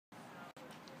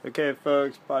Okay,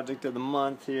 folks, project of the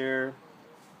month here.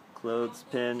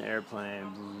 Clothespin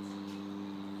Airplane.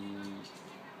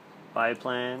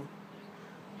 Biplane.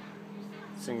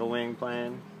 Single wing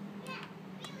plane.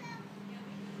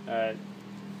 Alright,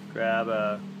 grab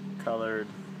a colored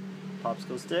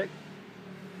popsicle stick.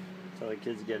 Tell the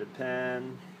kids to get a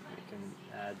pen. You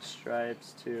can add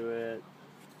stripes to it.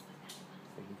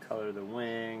 They can color the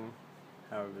wing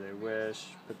however they wish.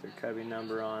 Put their cubby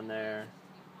number on there.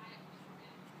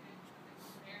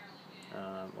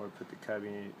 Or put the cubby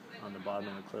on the bottom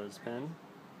of the clothespin.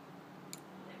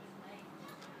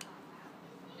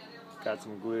 Got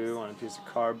some glue on a piece of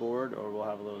cardboard, or we'll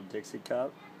have a little Dixie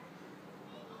cup.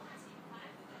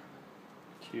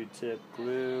 Q-tip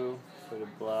glue, put a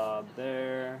blob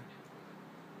there,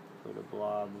 put a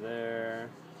blob there.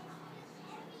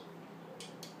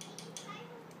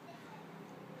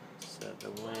 Set the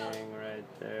wing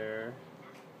right there.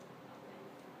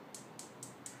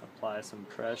 Apply some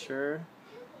pressure.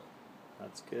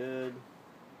 That's good.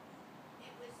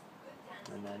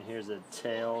 And then here's a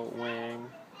tail wing.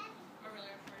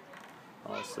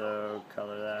 Also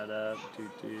color that up.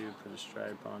 Put a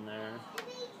stripe on there.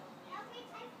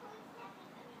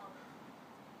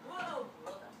 A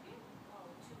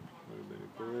little bit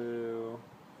of glue.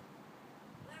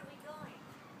 Where are we going?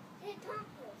 To the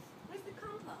compost. Where's the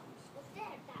compost? What's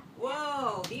there?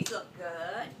 Whoa, these look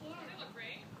good. Yeah. They look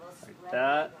great. Like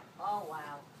that. Oh,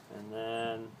 wow. And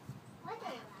then,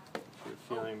 if you're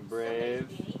feeling brave,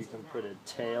 you can put a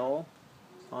tail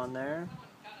on there.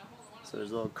 So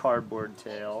there's a little cardboard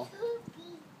tail.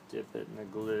 Dip it in the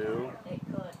glue.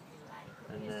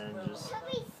 And then just,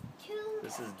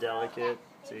 this is delicate,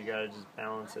 so you gotta just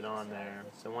balance it on there.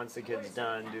 So once the kid's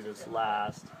done, do this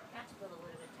last.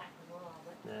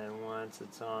 And once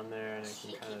it's on there, and it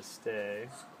can kind of stay.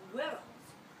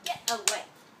 Get away.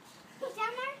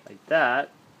 Like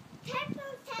that.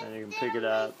 And you can pick it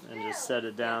up and just set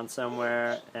it down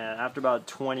somewhere, and after about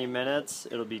 20 minutes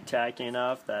it'll be tacky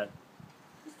enough that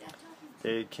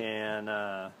they can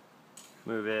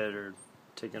move it or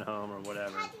take it home or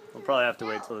whatever. We'll probably have to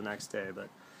wait till the next day, but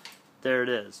there it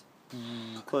is.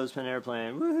 Clothespin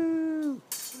Airplane. Woohoo!